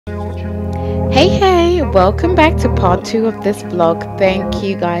Hey, welcome back to part 2 of this vlog. Thank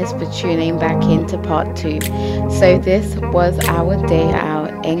you guys for tuning back into part 2. So this was our day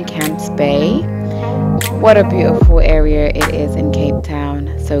out in Camps Bay. What a beautiful area it is in Cape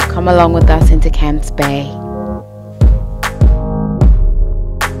Town. So come along with us into Camps Bay.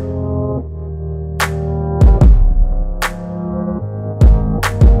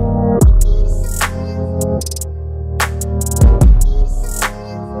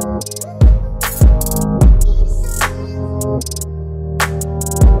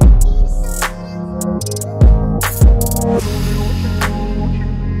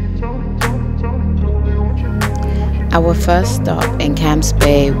 Our first stop in Camps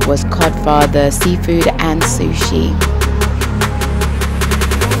Bay was Codfather Seafood and Sushi.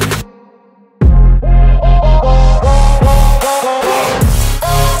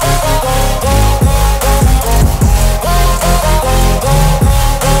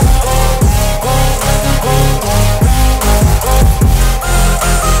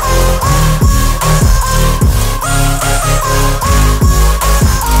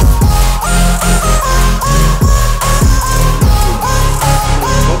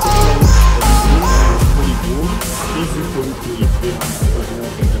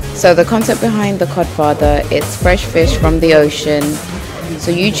 So the concept behind the Codfather, it's fresh fish from the ocean. So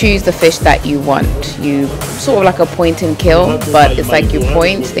you choose the fish that you want. You sort of like a point and kill, but it's like you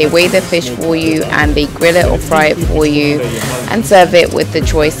point, they weigh the fish for you and they grill it or fry it for you and serve it with the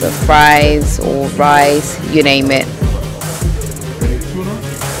choice of fries or rice, you name it.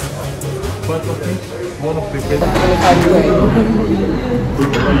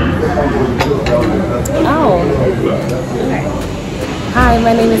 Oh. Hi,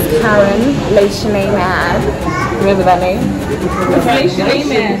 my name is Karen Mad. Remember that name?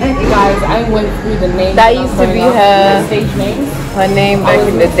 Mad. Guys, I went through the name. That used to be her stage name. Her name back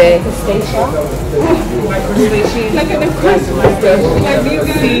in the day. Pistacia. Look at the Christmas. Like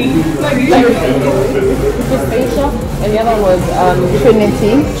beauty. Pistacia. And the other was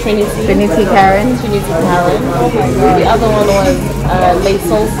Trinity Karen. Oh my God. The other one was late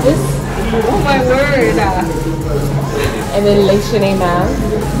solstice. Oh my word. And then Leshane Mad.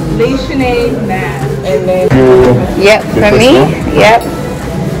 And then Yep, for me. Yep.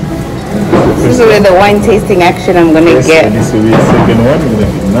 This is with the wine tasting action I'm gonna get. This will be the second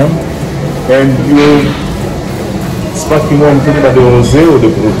one. And you sparkling one talking about the rosé or the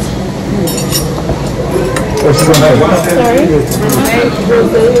brut? sorry?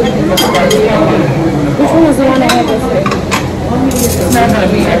 Which one was the one I had yesterday? It's not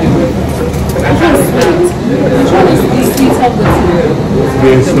gonna be which one is sweet? Which one is the sweet of the two?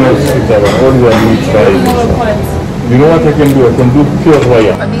 There's no sweet one. Only one you try it. You know what I can do? I can do pure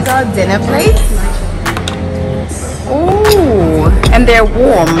royal. These are dinner plates. Ooh, and they're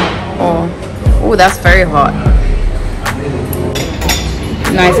warm. Oh, that's very hot.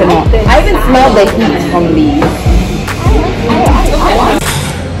 Nice and hot. I even smell the heat from these.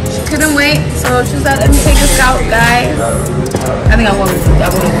 She couldn't wait, so she was like, let me take us out, guys. I think I want to do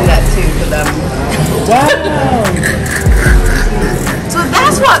that too for them. Wow. So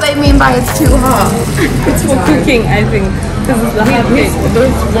that's what they mean by it's too hot. It's for cooking, I think. This is the hot cake.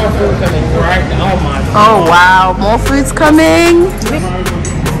 There's more food coming, right? Oh my God. Oh wow, more food's coming.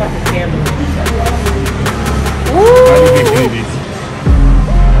 Ooh.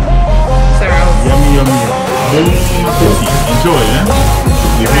 Yummy. Enjoy, eh?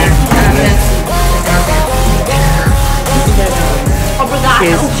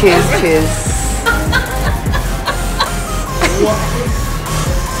 Cheers.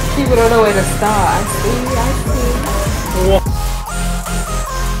 People don't know where to start. I see.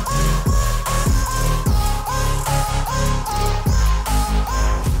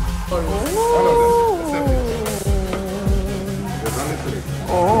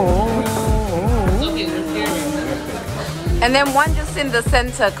 And then one just in the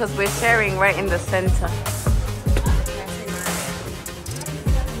center because we're sharing right in the center.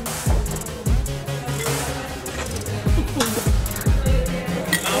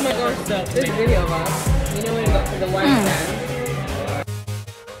 Oh my gosh, stop. This video of us. You know when we got to the white stand?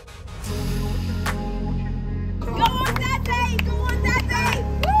 Go on that day!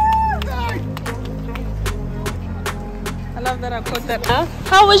 Woo! I love that I put that up.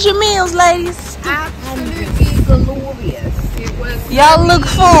 How was your meals, ladies? Absolutely glorious. It was. Y'all look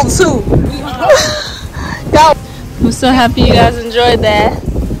full too. Y'all. I'm so happy you guys enjoyed that.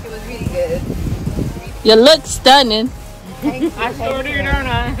 It was really good. You look stunning. I sure do, don't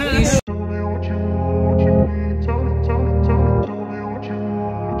I?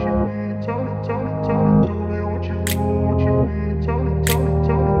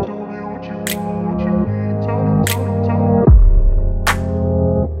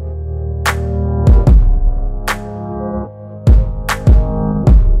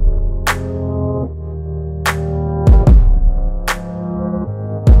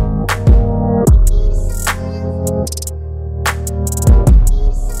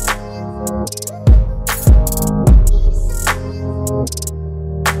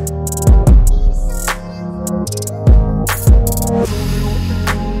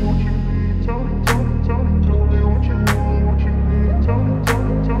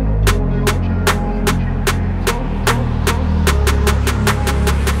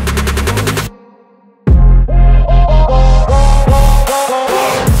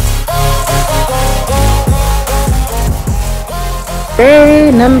 Day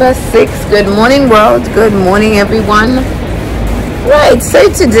number 6. Good morning, world. Good morning, everyone. Right, so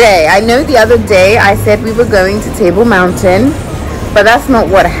today, I know the other day I said we were going to Table Mountain, but that's not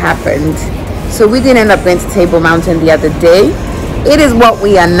what happened. So we didn't end up going to Table Mountain the other day. It is what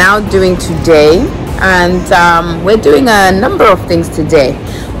we are now doing today, and we're doing a number of things today.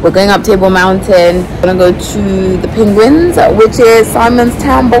 We're going up Table Mountain. We're gonna go to the Penguins, which is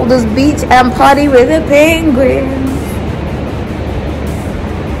Simonstown, Boulders Beach, and party with the penguins.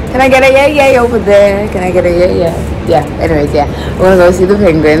 Can I get a yay yay over there? Can I get a yay yay? Yeah, anyways, yeah. We're gonna go see the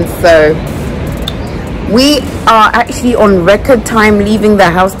penguins. So we are actually on record time leaving the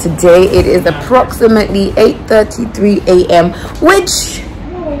house today. It is approximately 8:33 a.m., which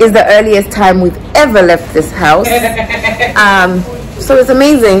is the earliest time we've ever left this house. So it's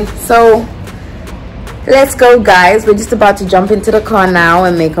amazing. So let's go, guys. We're just about to jump into the car now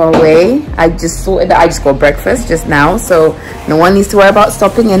and make our way. I just got breakfast just now, so no one needs to worry about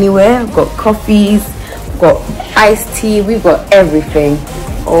stopping anywhere. I've got coffees, we've got iced tea, we've got everything,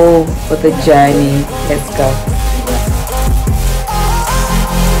 all for the journey. Let's go.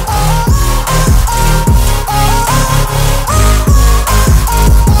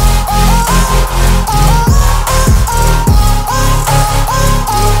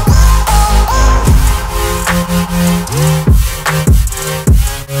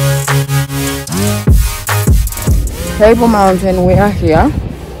 Table Mountain, we are here.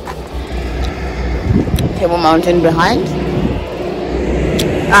 Table Mountain behind,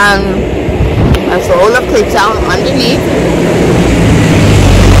 and that's all of Cape Town underneath.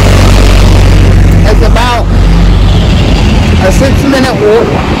 It's about a 6-minute walk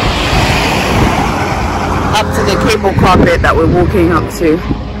up to the cable carpet that we're walking up to.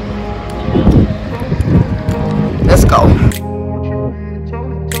 Let's go.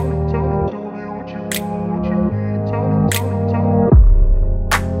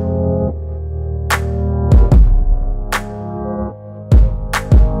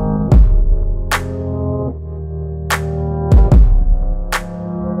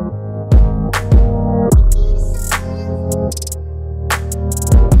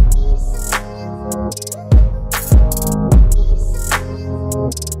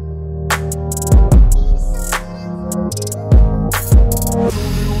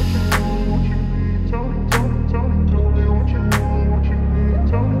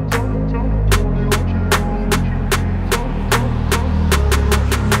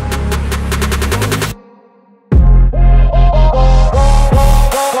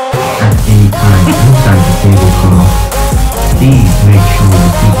 Please make sure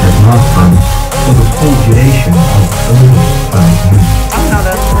the seat has mask on for the full duration of only 5 minutes.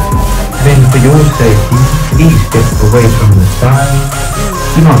 Then for your safety, please step away from the side.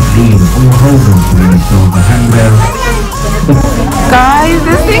 Do not lean or hold on to any silver handrail. Guys,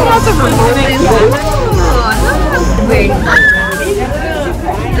 this thing must have been moving.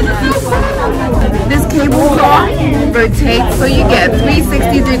 This cable car rotates so you get a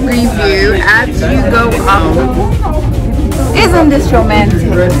 360-degree view as you go up. Isn't this romantic?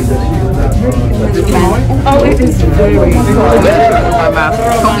 Oh, it is very cold. My mouth.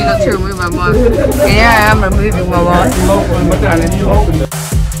 Told me not to remove my mask. And here I am removing my mask.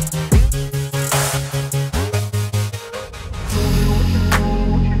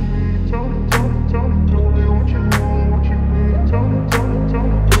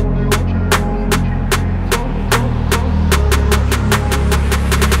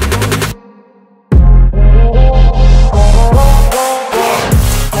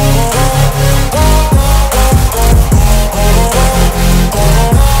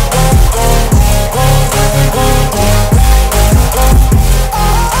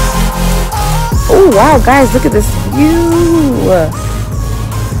 Wow, guys, look at this view.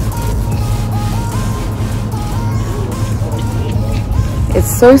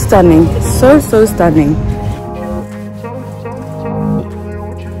 It's so stunning. So stunning.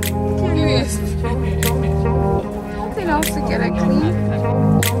 Curious. Something else to get it clean.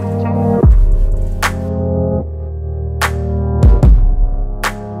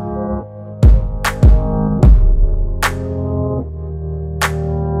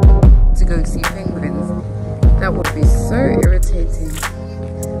 To go see penguins. That would be so irritating.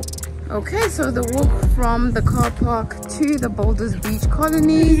 Okay, so the walk from the car park to the Boulders Beach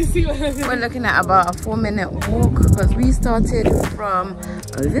Colony, we're looking at about a 4-minute walk because we started from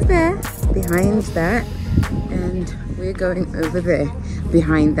over there behind that, and we're going over there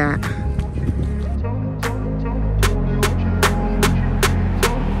behind that.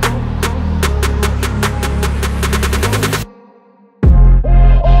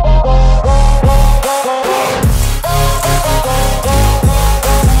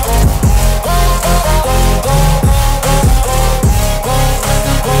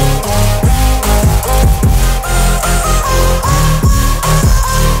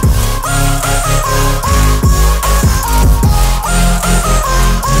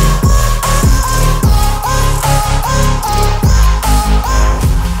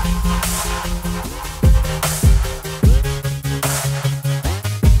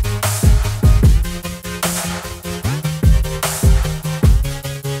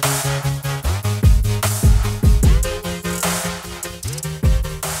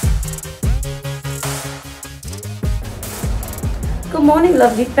 Good morning,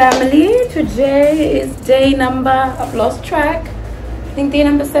 lovely family. Today is day number, I've lost track, I think day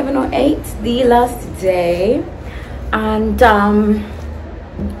number 7 or 8, the last day. And I'm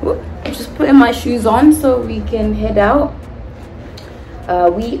just putting my shoes on so we can head out.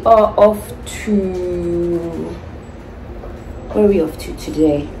 We are off to, where are we off to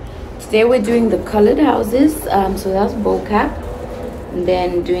today? Today we're doing the colored houses, so that's Bo-Kaap, and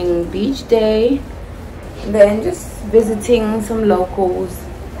then doing beach day, and then just visiting some locals.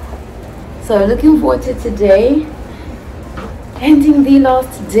 So looking forward to today, ending the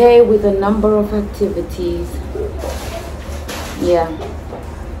last day with a number of activities. Yeah,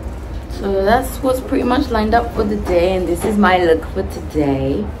 so that's what's pretty much lined up for the day, and this is my look for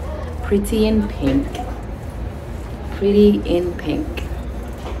today. Pretty in pink, pretty in pink.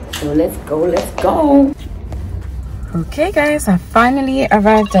 So let's go. Okay guys, I finally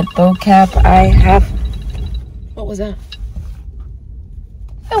arrived at Bo-Kaap. I have, what was that?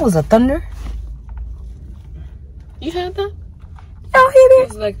 That was a thunder. You heard that? Y'all hear that? It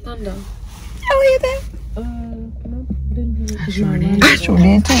was like thunder. Y'all hear that? No, didn't hear it. I sure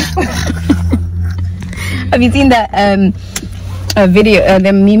did too. Have you seen that video,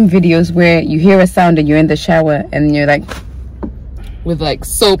 the meme videos where you hear a sound and you're in the shower and you're like, With like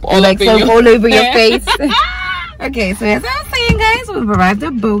soap all like over soap you. all over your face? Okay, so as I was saying, guys, we've arrived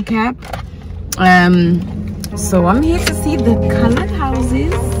at Bo-Kaap. So I'm here to see the colored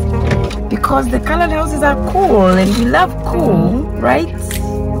houses because the colored houses are cool, and we love cool, right?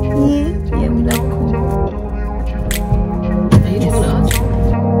 Yeah, we love cool. Are you talking to us?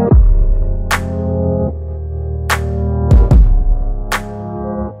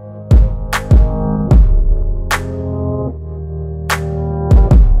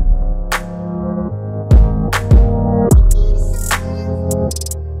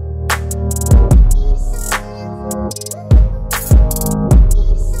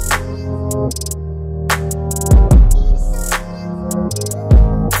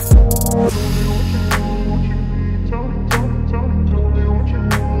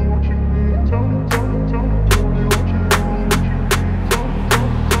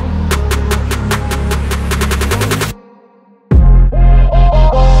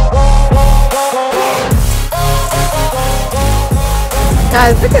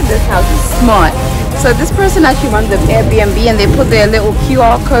 Guys, look at this house, it's smart. So this person actually runs an Airbnb, and they put their little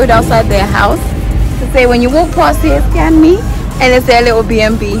QR code outside their house to say when you walk past here, scan me, and it's their little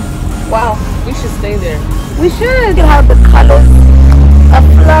B&B. Wow, We should stay there. we should. You have the colors are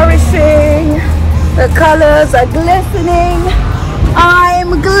flourishing, the colors are glistening.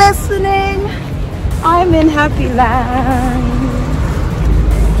 I'm glistening. I'm in happy land.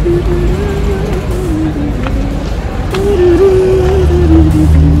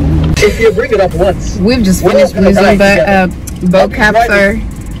 If you bring it up once. We've just finished Muizenberg, Bo-Kaap, so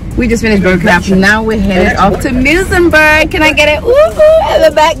we just finished Bo-Kaap. Now we're headed off to Muizenberg. Can I get it? Ooh, at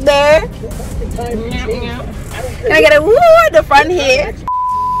the back there. Can I get it? Ooh, at the front here.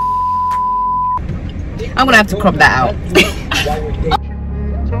 I'm gonna have to crop that out.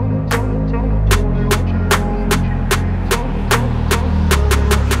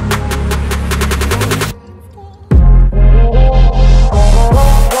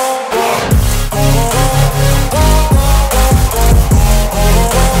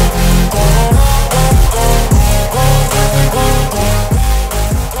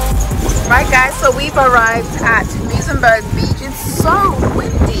 Right guys, so we've arrived at Muizenberg Beach. It's so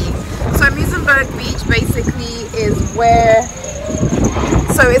windy. So Muizenberg Beach basically is where,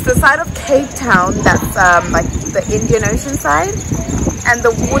 so it's the side of Cape Town that's like the Indian Ocean side, and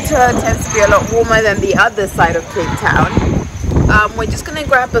the water tends to be a lot warmer than the other side of Cape Town. We're just gonna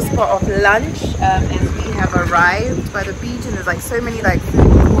grab a spot of lunch as we have arrived by the beach, and there's like so many like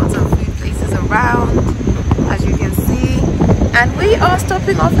food courts and food places around, as you can see. And we are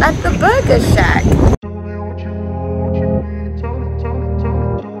stopping off at the Burger Shack.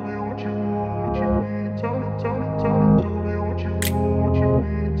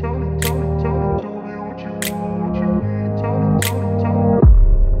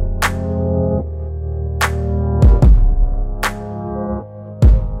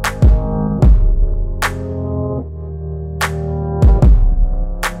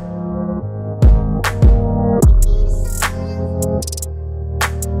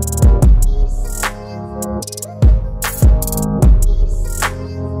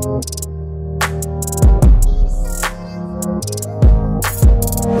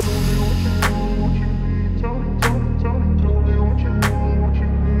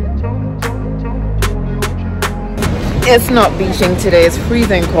 It's not beaching today, it's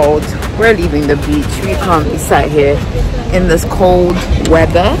freezing cold. We're leaving the beach. We can't be sat here in this cold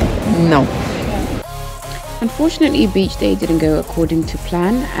weather. No. Unfortunately, beach day didn't go according to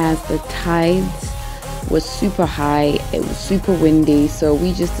plan as the tides was super high. It was super windy, so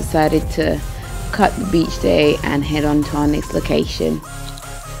we just decided to cut the beach day and head on to our next location.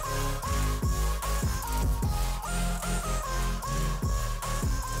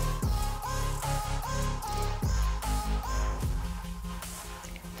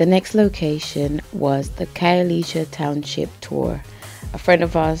 The next location was the Khayelitsha Township tour. A friend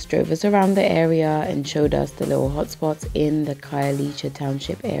of ours drove us around the area and showed us the little hotspots in the Khayelitsha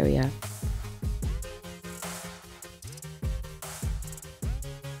Township area.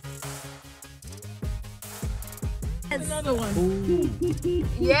 Another one.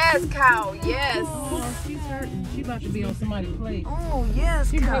 Yes, cow, yes. Oh, she's hurting. She about to be on somebody's plate. Oh,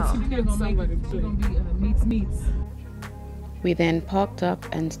 yes, cow. She's gonna be meats. We then parked up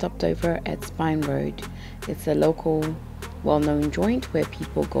and stopped over at Spine Road. It's a local, well-known joint where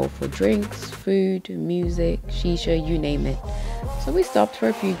people go for drinks, food, music, shisha, you name it. So we stopped for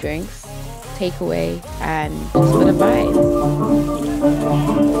a few drinks, takeaway, and just for the vibe.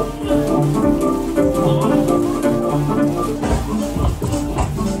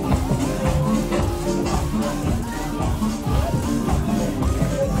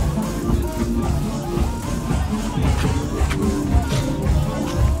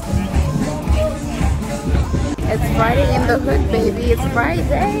 It's Friday in the hood, baby. It's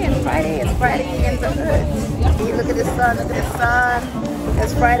Friday, and it's Friday in the hood. Hey, look at the sun, look at the sun.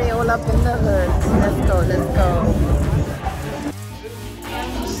 It's Friday all up in the hood. Let's go, let's go.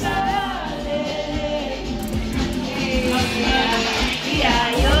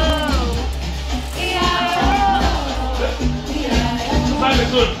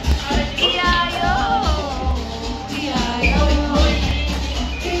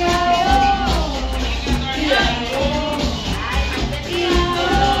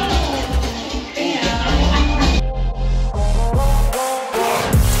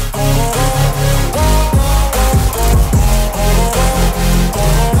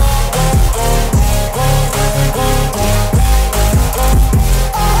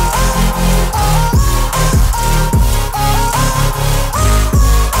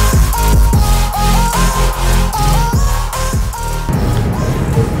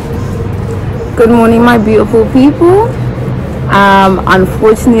 Good morning, my beautiful people.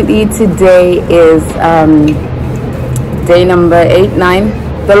 Unfortunately, today is day number 8, 9,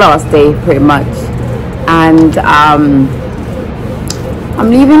 the last day pretty much, and I'm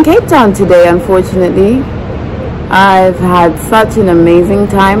leaving Cape Town today. Unfortunately, I've had such an amazing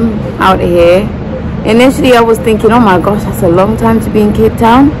time out here. Initially, I was thinking, oh my gosh, that's a long time to be in Cape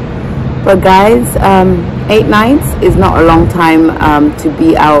Town, but guys, 8 nights is not a long time to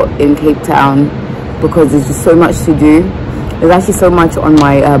be out in Cape Town, because there's just so much to do. There's actually so much on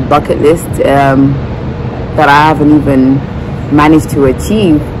my bucket list that I haven't even managed to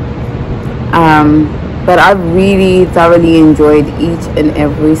achieve. But I've really thoroughly enjoyed each and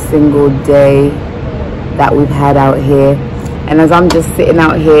every single day that we've had out here. And as I'm just sitting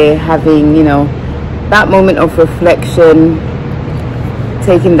out here having, you know, that moment of reflection,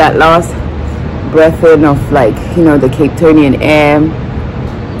 taking that last breath in of, like, you know, the Cape Townian air.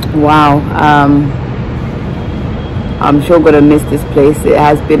 Wow. I'm sure gonna miss this place. It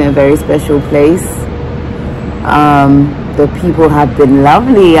has been a very special place. The people have been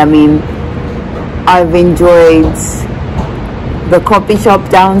lovely. I mean, I've enjoyed the coffee shop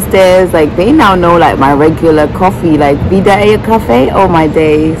downstairs. Like, they now know, like, my regular coffee, like Vida Air Cafe. Oh my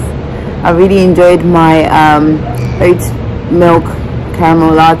days. I really enjoyed my oat milk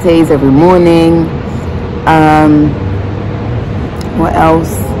caramel lattes every morning. What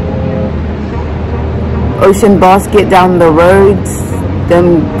else? Ocean Basket down the road.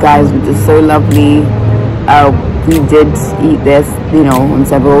 Them guys were just so lovely. We did eat this, you know, on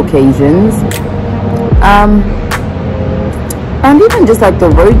several occasions. And even just like the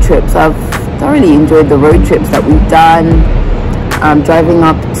road trips, I've thoroughly enjoyed the road trips that we've done. Driving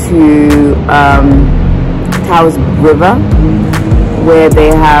up to Towers River, where they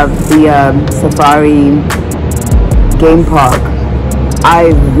have the safari game park.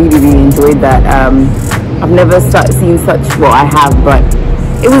 I really enjoyed that. I've never seen such, well, I have, but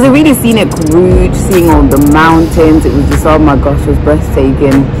it was a really scenic route, seeing all the mountains. It was just, oh my gosh, it was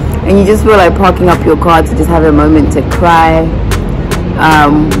breathtaking. And you just feel like parking up your car to just have a moment to cry.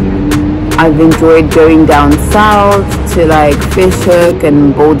 I've enjoyed going down south to like Fishhook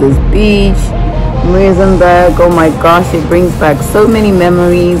and Boulders Beach, Muizenberg. Oh my gosh, it brings back so many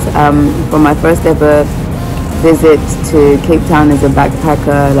memories from my first ever visit to Cape Town as a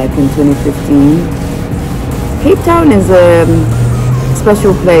backpacker, like in 2015. Cape Town is a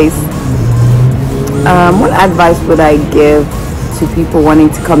special place. What advice would I give to people wanting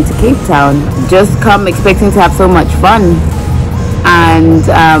to come to Cape Town? Just come expecting to have so much fun, and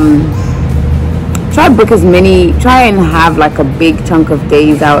try and have like a big chunk of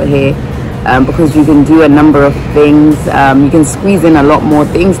days out here, because you can do a number of things. You can squeeze in a lot more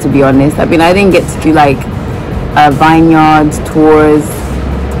things, to be honest. I mean, I didn't get to do like vineyard tours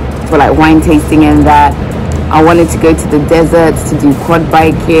for like wine tasting and that. I wanted to go to the deserts to do quad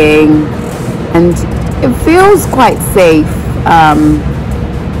biking, and it feels quite safe.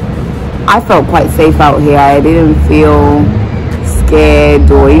 I felt quite safe out here. I didn't feel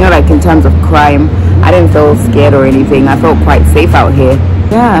scared, or like in terms of crime, I didn't feel scared or anything. I felt quite safe out here.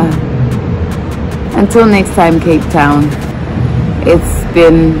 Yeah. Until next time, Cape Town. It's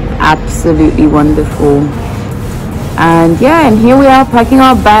been absolutely wonderful. And yeah, and here we are packing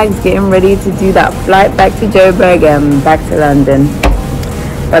our bags, getting ready to do that flight back to Joburg and back to London.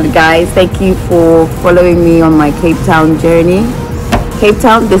 But guys, thank you for following me on my Cape Town journey. Cape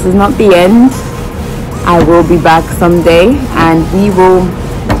Town, this is not the end. I will be back someday, and we will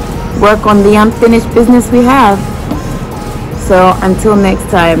work on the unfinished business we have. So until next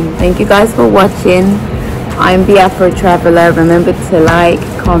time, thank you guys for watching. I'm the Afro Traveler. Remember to like,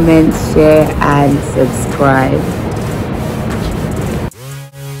 comment, share and subscribe.